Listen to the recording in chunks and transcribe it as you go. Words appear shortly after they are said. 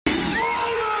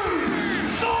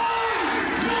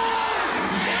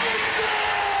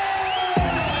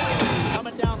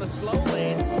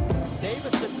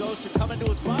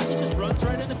into his box. He just runs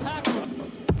right in the pack.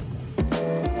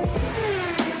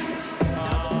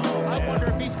 I wonder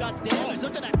if he's got damage.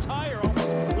 Look at that tire.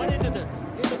 Almost went into the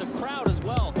crowd as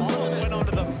well. Almost went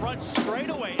onto the front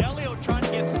straightaway. Elio trying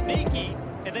to get sneaky,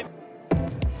 and then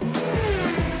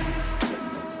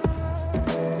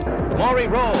Maury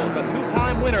Rolls, the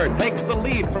two-time winner, takes the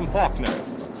lead from Faulkner.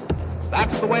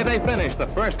 That's the way they finish the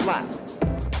first lap.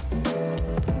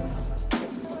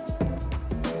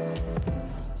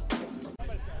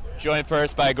 Joined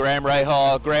first by Graham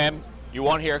Rahal. Graham, you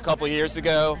won here a couple years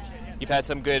ago. You've had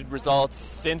some good results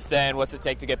since then. What's it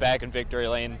take to get back in victory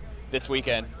lane this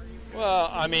weekend?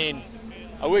 Well, I mean,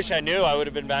 I wish I knew I would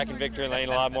have been back in victory lane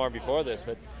a lot more before this,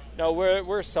 but no,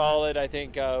 we're solid. I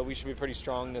think we should be pretty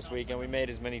strong this weekend. We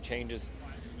made as many changes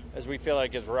as we feel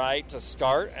like is right to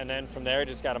start, and then from there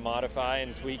just got to modify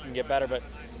and tweak and get better. But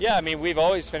yeah, I mean, we've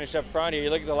always finished up front here.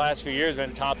 You look at the last few years,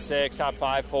 been top 6, top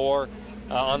 5, 4,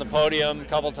 on the podium a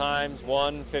couple times,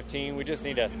 1, 15. We just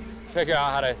need to figure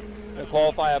out how to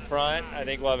qualify up front. I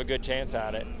think we'll have a good chance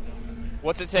at it.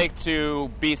 What's it take to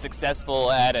be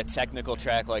successful at a technical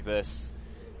track like this?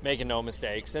 Making no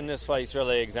mistakes, and this place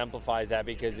really exemplifies that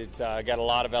because it's got a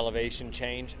lot of elevation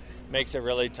change, makes it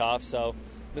really tough. So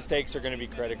mistakes are going to be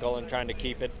critical, and trying to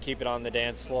keep it on the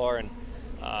dance floor, and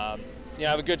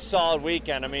have a good solid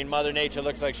weekend. I mean, Mother Nature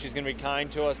looks like she's going to be kind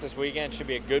to us this weekend. Should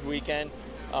be a good weekend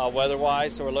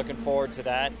weather-wise, so we're looking forward to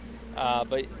that.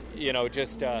 But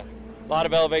just a lot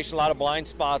of elevation, a lot of blind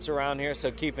spots around here, so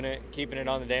keeping it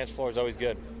on the dance floor is always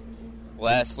good.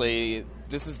 Lastly,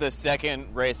 this is the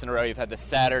second race in a row you've had the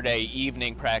Saturday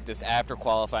evening practice after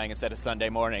qualifying instead of Sunday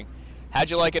morning. How'd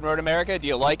you like it in Road America? Do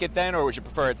you like it then, or would you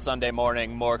prefer it Sunday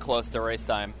morning, more close to race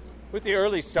time? With the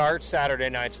early starts, Saturday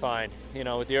night's fine.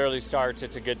 With the early starts,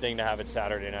 it's a good thing to have it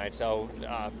Saturday night. So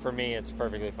for me, it's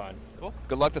perfectly fine. Cool.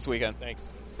 Good luck this weekend. Thanks.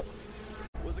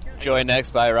 Joined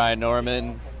next by Ryan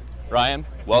Norman. Ryan,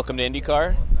 welcome to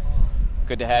IndyCar.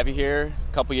 Good to have you here.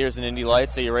 A couple years in Indy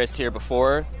Lights, so you raced here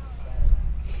before.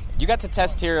 You got to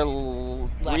test here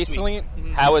recently.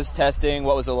 Mm-hmm. How was testing?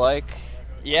 What was it like?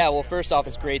 Yeah, well, first off,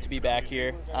 it's great to be back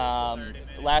here.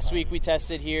 Last week we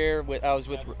tested here. I was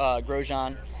with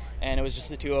Grosjean, and it was just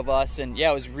the two of us. And,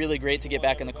 yeah, it was really great to get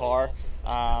back in the car.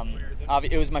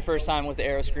 It was my first time with the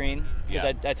Aeroscreen because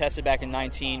I tested back in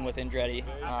 19 with Andretti.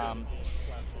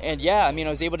 And, yeah, I mean,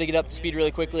 I was able to get up to speed really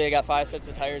quickly. I got 5 sets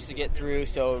of tires to get through,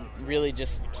 so really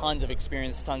just tons of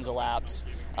experience, tons of laps.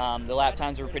 The lap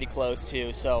times were pretty close,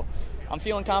 too. So I'm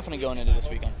feeling confident going into this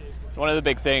weekend. One of the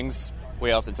big things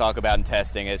we often talk about in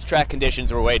testing is track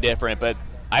conditions were way different, but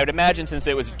I would imagine since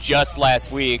it was just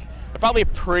last week, they're probably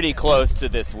pretty close to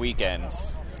this weekend.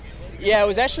 Yeah, it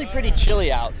was actually pretty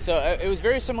chilly out. So it was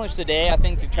very similar to today. I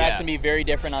think the track's going to be very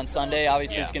different on Sunday.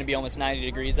 Obviously, it's going to be almost 90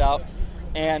 degrees out.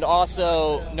 And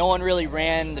also, no one really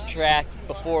ran the track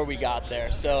before we got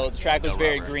there. So the track was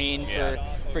very green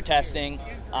for testing.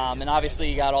 And obviously,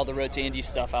 you got all the Road to Indy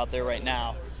stuff out there right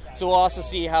now. So we'll also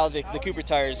see how the Cooper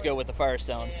tires go with the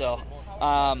Firestone. So,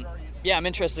 I'm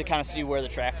interested to kind of see where the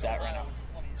track's at right now.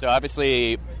 So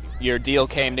obviously, your deal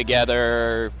came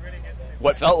together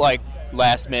what felt like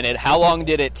last minute. How long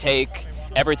did it take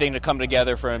everything to come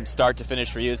together from start to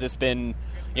finish for you? Has this been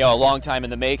a long time in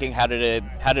the making? How did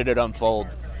it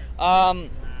unfold?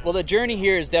 Well, the journey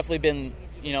here has definitely been,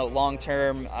 long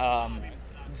term.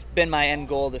 It's been my end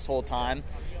goal this whole time.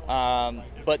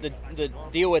 But the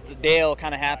deal with Dale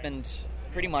kind of happened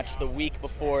pretty much the week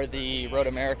before the Road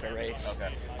America race.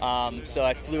 Okay. So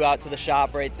I flew out to the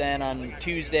shop right then on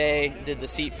Tuesday, did the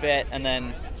seat fit, and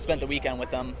then spent the weekend with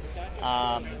them.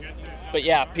 But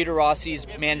yeah, Peter Rossi's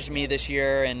managed me this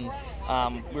year, and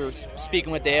we were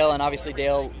speaking with Dale, and obviously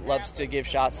Dale loves to give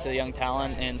shots to young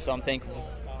talent, and so I'm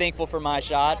thankful for my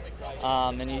shot,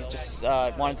 and he just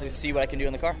wanted to see what I can do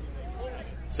in the car.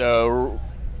 So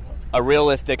a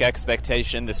realistic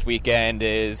expectation this weekend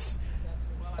is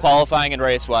qualifying and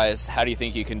race-wise. How do you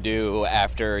think you can do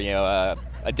after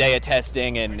a day of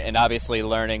testing and obviously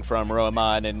learning from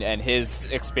Roman and his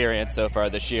experience so far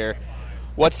this year?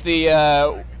 What's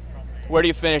the where do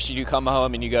you finish? Do you come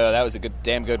home and you go, that was a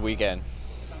damn good weekend?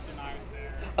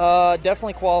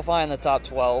 Definitely qualify in the top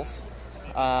 12,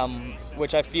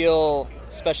 which I feel,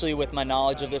 especially with my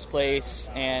knowledge of this place,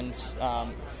 and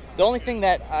the only thing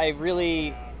that I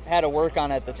really had to work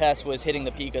on at the test was hitting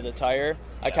the peak of the tire.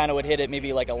 I kind of would hit it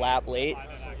maybe like a lap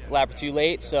or two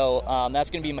late, so that's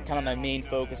going to be kind of my main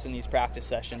focus in these practice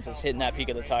sessions, is hitting that peak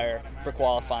of the tire for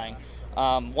qualifying.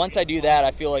 Once I do that,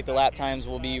 I feel like the lap times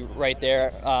will be right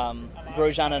there.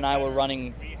 Grosjean and I were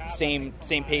running same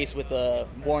pace with the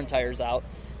worn tires out,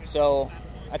 so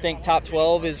I think top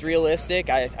 12 is realistic.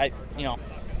 I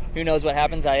who knows what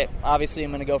happens. I obviously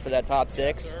am going to go for that top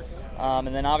 6. And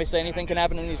then obviously anything can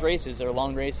happen in these races. They're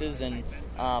long races, and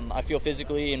I feel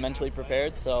physically and mentally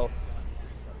prepared. So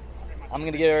I'm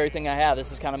going to give everything I have.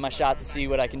 This is kind of my shot to see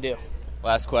what I can do.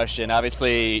 Last question.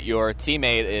 Obviously, your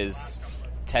teammate is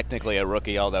technically a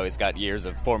rookie, although he's got years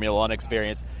of Formula One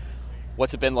experience.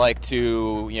 What's it been like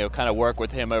to, kind of work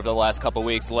with him over the last couple of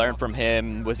weeks, learn from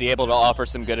him? Was he able to offer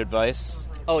some good advice?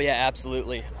 Oh, yeah,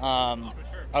 absolutely. I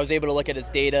was able to look at his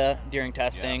data during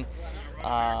testing,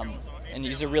 and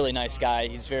he's a really nice guy.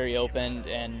 He's very open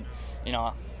and,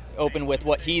 open with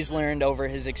what he's learned over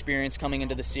his experience coming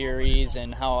into the series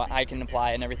and how I can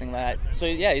apply it and everything like that. So,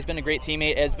 yeah, he's been a great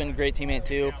teammate. Ed's been a great teammate,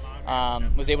 too. I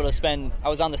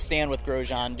was on the stand with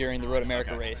Grosjean during the Road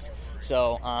America race.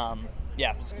 So,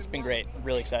 yeah, it's been great. I'm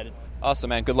really excited. Awesome,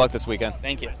 man. Good luck this weekend.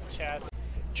 Thank you.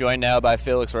 Joined now by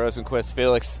Felix Rosenqvist.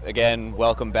 Felix, again,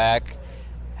 welcome back.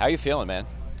 How are you feeling, man?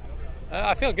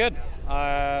 I feel good.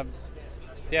 The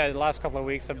last couple of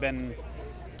weeks have been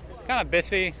kind of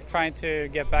busy trying to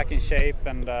get back in shape,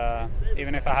 and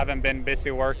even if I haven't been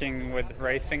busy working with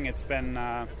racing, it's been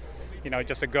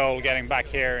just a goal getting back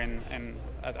here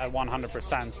at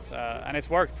 100%, and it's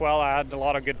worked well. I had a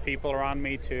lot of good people around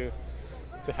me to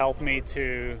help me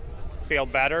to feel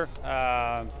better.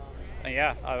 I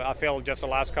feel just the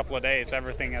last couple of days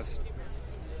it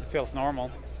feels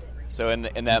normal. So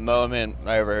in that moment,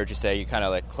 I overheard you say you kind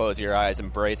of like close your eyes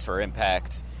and brace for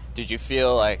impact. Did you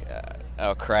feel like,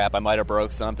 oh crap, I might have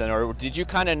broke something, or did you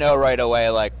kind of know right away,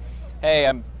 like, hey,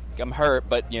 I'm hurt,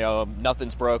 but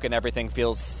nothing's broken, everything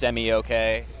feels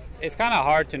semi-okay? It's kind of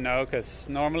hard to know because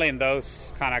normally in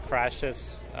those kind of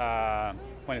crashes,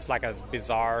 when it's like a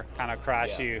bizarre kind of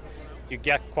crash, you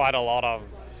get quite a lot of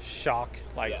shock.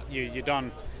 Like you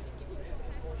don't.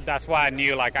 That's why I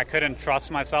knew I couldn't trust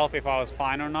myself if I was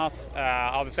fine or not.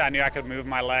 Obviously, I knew I could move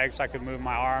my legs, I could move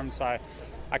my arms, I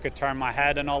could turn my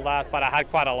head and all that, but I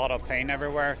had quite a lot of pain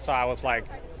everywhere. So I was like,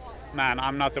 man,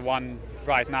 I'm not the one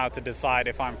right now to decide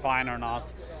if I'm fine or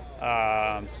not.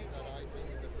 But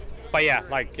yeah,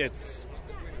 it's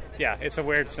a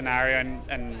weird scenario,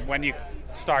 and when you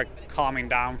start calming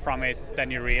down from it, then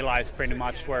you realize pretty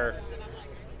much where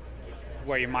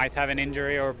you might have an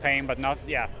injury or pain, but not.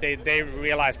 Yeah, they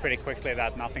realize pretty quickly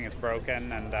that nothing is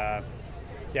broken, and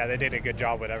they did a good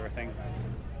job with everything.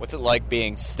 What's it like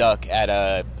being stuck at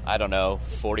a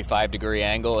 45-degree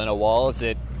angle in a wall? Is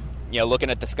it, looking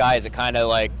at the sky, is it kind of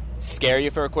like scare you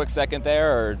for a quick second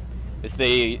there, or is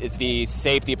the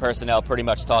safety personnel pretty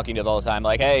much talking to you the whole time,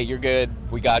 like, hey, you're good,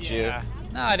 we got you?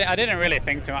 No, I didn't really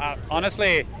think too much.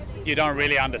 Honestly, you don't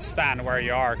really understand where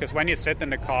you are, because when you sit in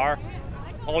the car,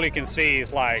 all you can see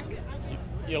is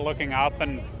you're looking up,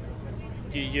 and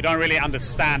you don't really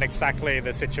understand exactly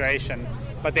the situation.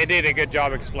 But they did a good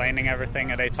job explaining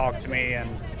everything, and they talked to me, and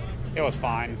it was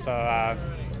fine. So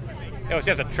it was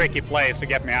just a tricky place to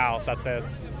get me out. That's it.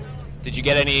 Did you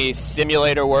get any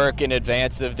simulator work in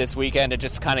advance of this weekend to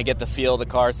just kind of get the feel of the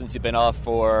car since you've been off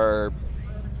for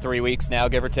 3 weeks now,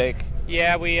 give or take?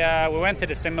 Yeah, we went to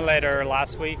the simulator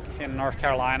last week in North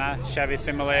Carolina, Chevy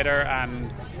simulator,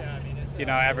 and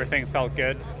everything felt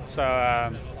good. So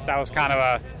that was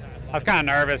I was kind of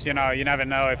nervous. You never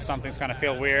know if something's going to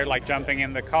feel weird, like jumping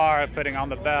in the car, putting on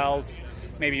the belts.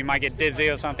 Maybe you might get dizzy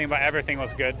or something, but everything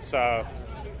was good. So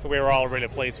we were all really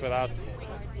pleased with that.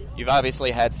 You've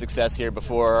obviously had success here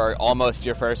before, almost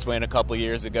your first win a couple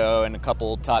years ago and a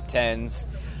couple top tens.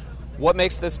 What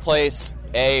makes this place,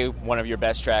 A, one of your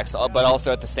best tracks, but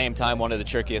also at the same time one of the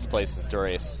trickiest places to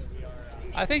race?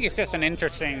 I think it's just an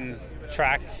interesting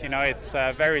track. It's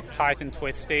very tight and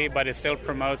twisty, but it still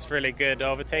promotes really good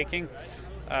overtaking.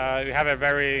 We have a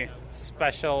very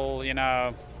special,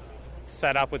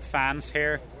 setup with fans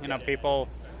here. People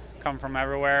come from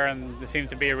everywhere, and there seem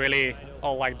to be really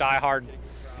all diehard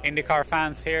IndyCar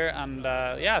fans here. And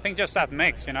I think just that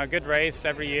mix, good race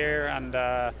every year,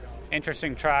 and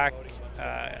interesting track,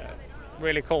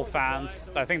 really cool fans.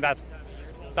 I think that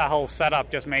whole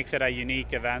setup just makes it a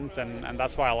unique event, and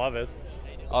that's why I love it.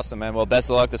 Awesome, man. Well, best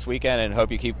of luck this weekend, and hope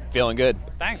you keep feeling good.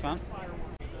 Thanks, man.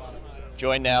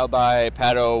 Joined now by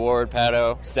Pato Award.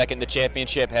 Pato, second in the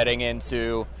championship heading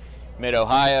into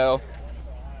Mid-Ohio.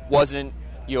 Wasn't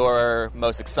your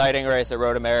most exciting race at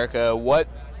Road America. What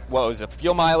was a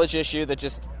fuel mileage issue that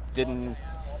just didn't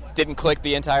click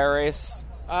the entire race?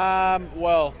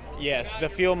 Well, yes, the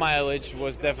fuel mileage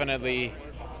was definitely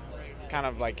kind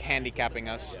of handicapping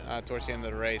us towards the end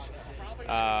of the race.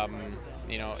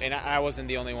 And I wasn't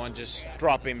the only one just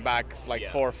dropping back 4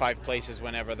 or 5 places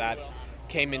whenever that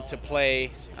came into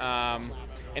play. And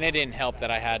it didn't help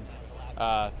that I had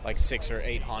 6 or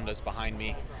 8 Hondas behind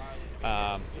me.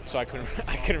 so I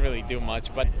couldn't really do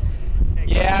much. But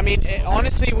yeah, I mean,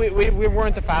 honestly, we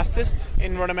weren't the fastest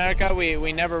in North America.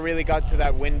 We never really got to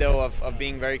that window of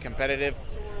being very competitive.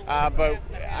 But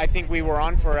I think we were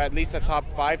on for at least a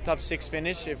top 5, top 6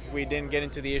 finish if we didn't get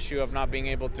into the issue of not being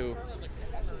able to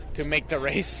make the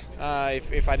race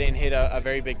if I didn't hit a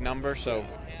very big number. So,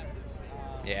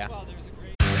 yeah.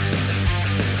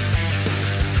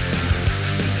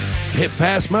 Pit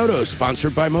Pass Moto,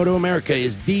 sponsored by Moto America,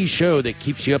 is the show that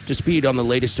keeps you up to speed on the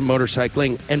latest in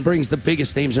motorcycling and brings the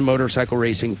biggest names in motorcycle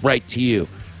racing right to you.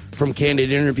 From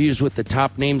candid interviews with the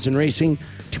top names in racing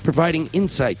to providing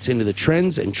insights into the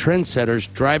trends and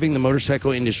trendsetters driving the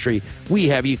motorcycle industry, we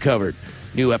have you covered.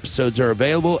 New episodes are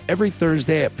available every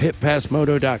Thursday at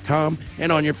pitpassmoto.com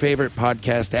and on your favorite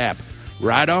podcast app.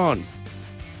 Ride on!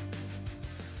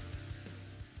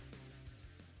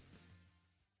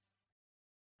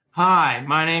 Hi,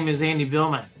 my name is Andy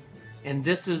Billman, and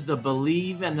this is the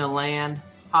Believe in the Land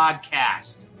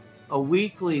podcast, a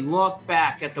weekly look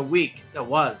back at the week that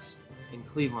was in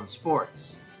Cleveland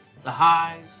sports. The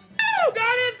highs. Oh,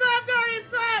 Guardians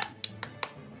clap!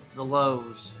 The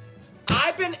lows.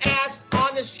 I've been asked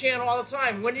on this channel all the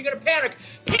time, when are you going to panic?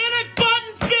 Panic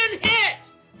button's been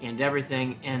hit! And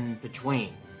everything in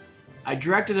between. I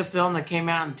directed a film that came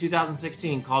out in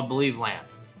 2016 called Believe Land.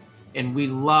 And we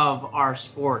love our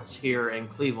sports here in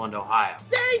Cleveland, Ohio.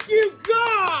 Thank you,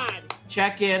 God!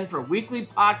 Check in for weekly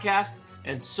podcasts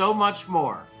and so much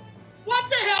more. What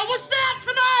the hell was that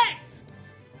tonight?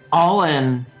 All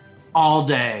in, all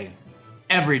day,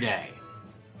 every day.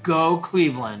 Go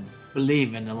Cleveland,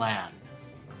 believe in the land.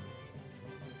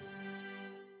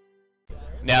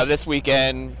 Now this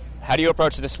weekend, how do you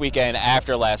approach this weekend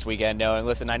after last weekend, knowing,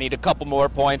 listen, I need a couple more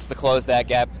points to close that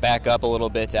gap back up a little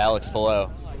bit to Alex Palou?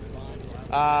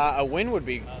 A win would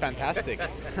be fantastic.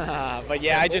 But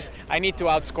yeah, I need to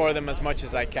outscore them as much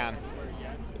as I can.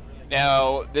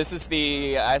 Now,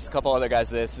 I asked a couple other guys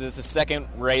this is the second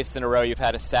race in a row you've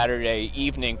had a Saturday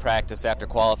evening practice after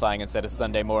qualifying instead of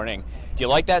Sunday morning. Do you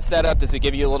like that setup? Does it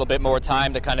give you a little bit more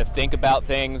time to kind of think about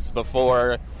things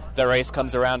before the race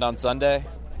comes around on Sunday?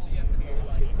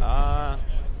 Not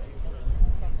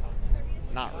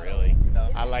really.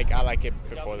 I like it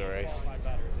before the race.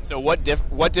 So what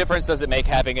difference does it make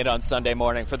having it on Sunday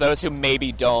morning for those who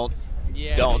maybe don't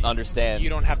understand? You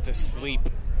don't have to sleep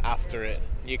after it.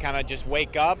 You kind of just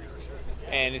wake up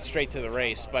and it's straight to the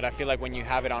race. But I feel like when you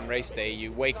have it on race day,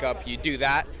 you wake up, you do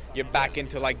that, you're back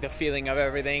into like the feeling of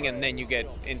everything, and then you get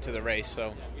into the race.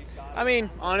 So, I mean,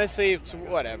 honestly, it's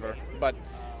whatever. But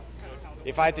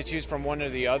if I had to choose from one or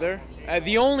the other,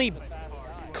 the only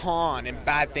con and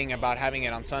bad thing about having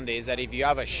it on Sunday is that if you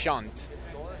have a shunt,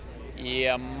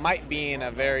 you might be in a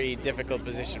very difficult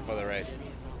position for the race.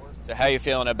 So how are you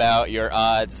feeling about your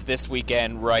odds this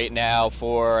weekend right now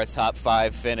for a top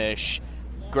 5 finish?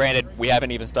 Granted, we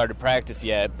haven't even started practice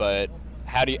yet, but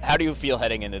how do you feel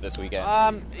heading into this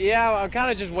weekend? Yeah, I'm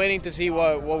kind of just waiting to see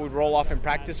what we roll off in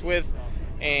practice with,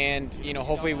 and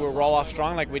hopefully we'll roll off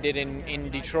strong like we did in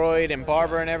Detroit and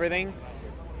Barber and everything,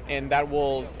 and it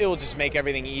will just make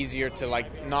everything easier to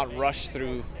like not rush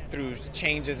through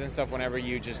changes and stuff whenever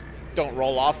you just don't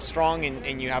roll off strong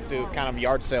and you have to kind of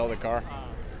yard sale the car.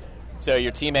 So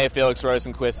your teammate Felix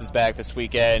Rosenqvist is back this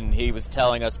weekend. He was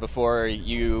telling us before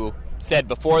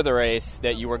the race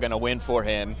that you were going to win for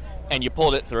him, and you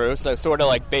pulled it through. So sort of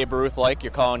like Babe Ruth-like,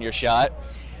 you're calling your shot.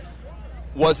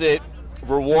 Was it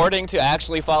rewarding to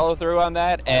actually follow through on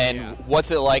that? And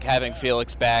what's it like having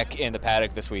Felix back in the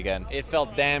paddock this weekend? It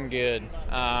felt damn good.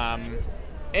 I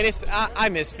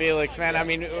miss Felix, man. I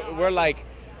mean,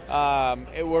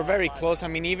 we're very close. I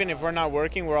mean, even if we're not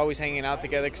working, we're always hanging out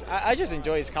together. 'Cause I just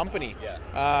enjoy his company.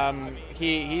 Yeah.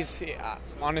 He's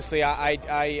honestly,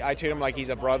 I treat him like he's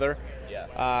a brother.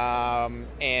 Yeah.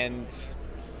 And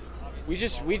we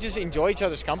just enjoy each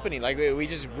other's company. Like we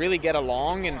just really get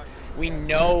along, and we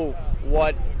know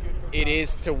what it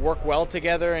is to work well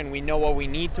together, and we know what we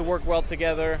need to work well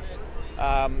together.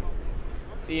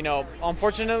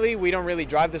 Unfortunately, we don't really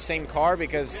drive the same car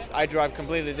because I drive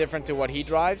completely different to what he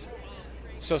drives.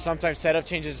 So sometimes setup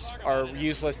changes are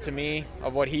useless to me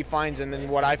of what he finds, and then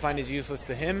what I find is useless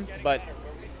to him. But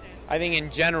I think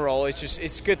in general,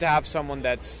 it's good to have someone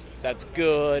that's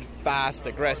good, fast,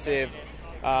 aggressive,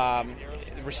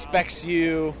 respects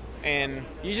you, and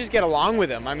you just get along with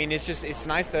him. I mean, it's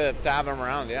nice to have him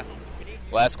around. Yeah.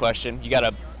 Last question: you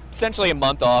got essentially a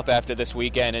month off after this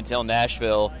weekend until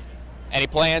Nashville. Any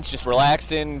plans? Just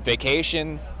relaxing,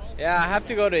 vacation? Yeah, I have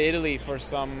to go to Italy for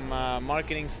some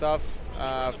marketing stuff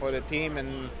for the team,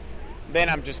 and then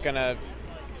I'm just going to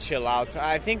chill out.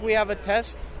 I think we have a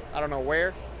test. I don't know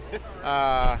where.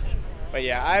 But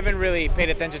yeah, I haven't really paid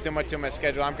attention too much to my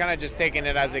schedule. I'm kind of just taking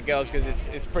it as it goes because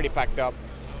it's pretty packed up.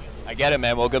 I get it,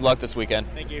 man. Well, good luck this weekend.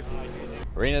 Thank you.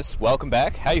 Rinus, welcome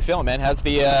back. How you feeling, man? How's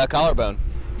the collarbone?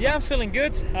 Yeah, I'm feeling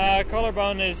good.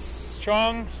 Collarbone is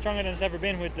stronger than it's ever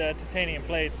been with the titanium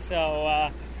plate.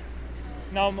 So,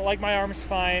 no, like my arm's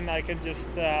fine. I could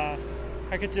just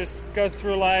go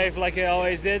through life like I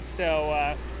always did. So,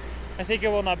 I think it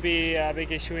will not be a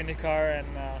big issue in the car. And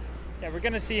yeah, we're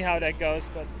gonna see how that goes.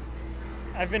 But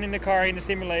I've been in the car in the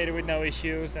simulator with no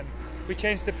issues, and we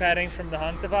changed the padding from the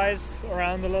Hans device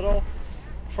around a little.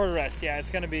 For the rest, yeah,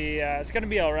 it's gonna be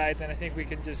all right, and I think we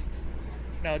can just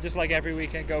like every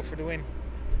weekend, go for the win.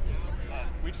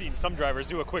 We've seen some drivers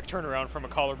do a quick turnaround from a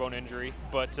collarbone injury,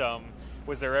 but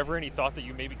was there ever any thought that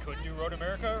you maybe could do Road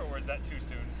America, or is that too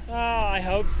soon? I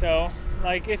hope so.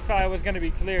 Like, if I was gonna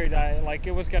be cleared,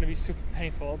 it was gonna be super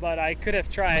painful, but I could have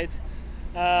tried.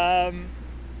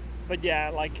 But yeah,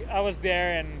 like, I was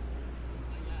there, and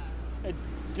it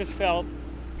just felt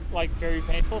like very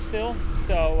painful still.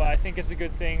 So I think it's a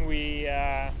good thing we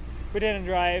didn't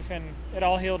drive, and it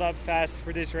all healed up fast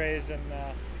for this race, and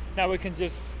now we can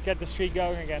just get the streak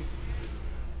going again.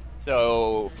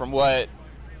 So from what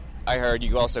I heard,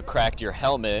 you also cracked your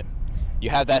helmet. You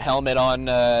have that helmet on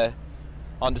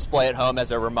display at home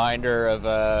as a reminder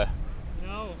of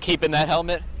keeping that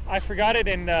helmet? I forgot it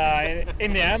in the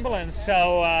ambulance,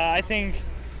 so I think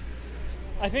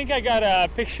I got a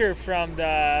picture from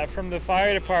the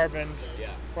fire department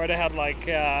where they had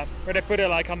where they put it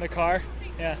on the car.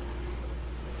 Yeah.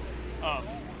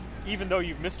 Even though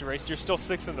you've missed a race, you're still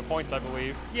 6th in the points, I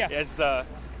believe. Yeah. Is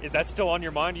that still on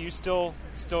your mind? Are you still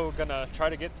gonna try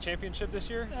to get the championship this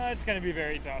year? It's gonna be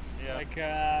very tough.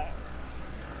 Yeah.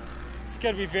 It's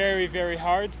gonna be very, very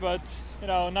hard, but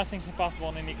nothing's impossible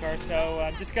in IndyCar. So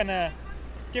I'm just gonna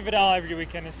give it all every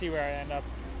weekend and see where I end up.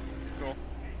 Cool.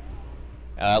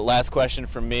 Last question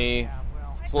from me.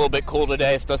 It's a little bit cool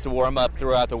today. It's supposed to warm up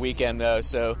throughout the weekend, though.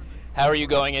 So how are you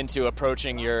going into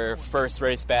approaching your first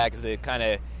race back? Is it kind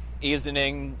of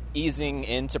easing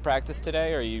into practice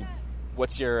today, or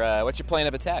what's your plan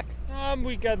of attack?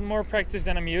 We got more practice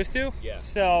than I'm used to. Yeah.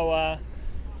 So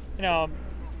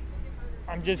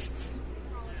I'm just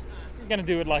gonna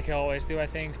do it like I always do. I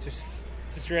think just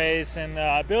race and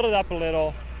build it up a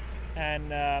little,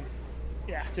 and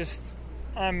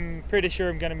I'm pretty sure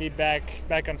I'm gonna be back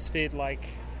on speed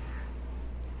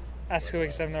as quick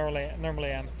as I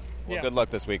normally am. Well, good luck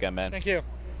this weekend, man. Thank you.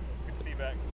 Good to see you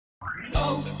back.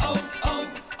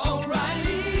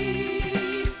 O'Reilly.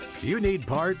 You need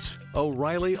parts?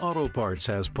 O'Reilly Auto Parts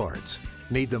has parts.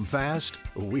 Need them fast?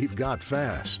 We've got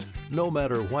fast. No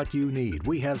matter what you need,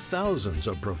 we have thousands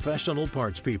of professional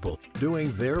parts people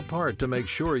doing their part to make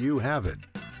sure you have it.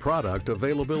 Product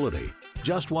availability.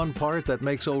 Just one part that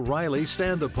makes O'Reilly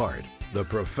stand apart. The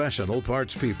professional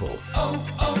parts people.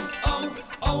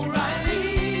 O'Reilly.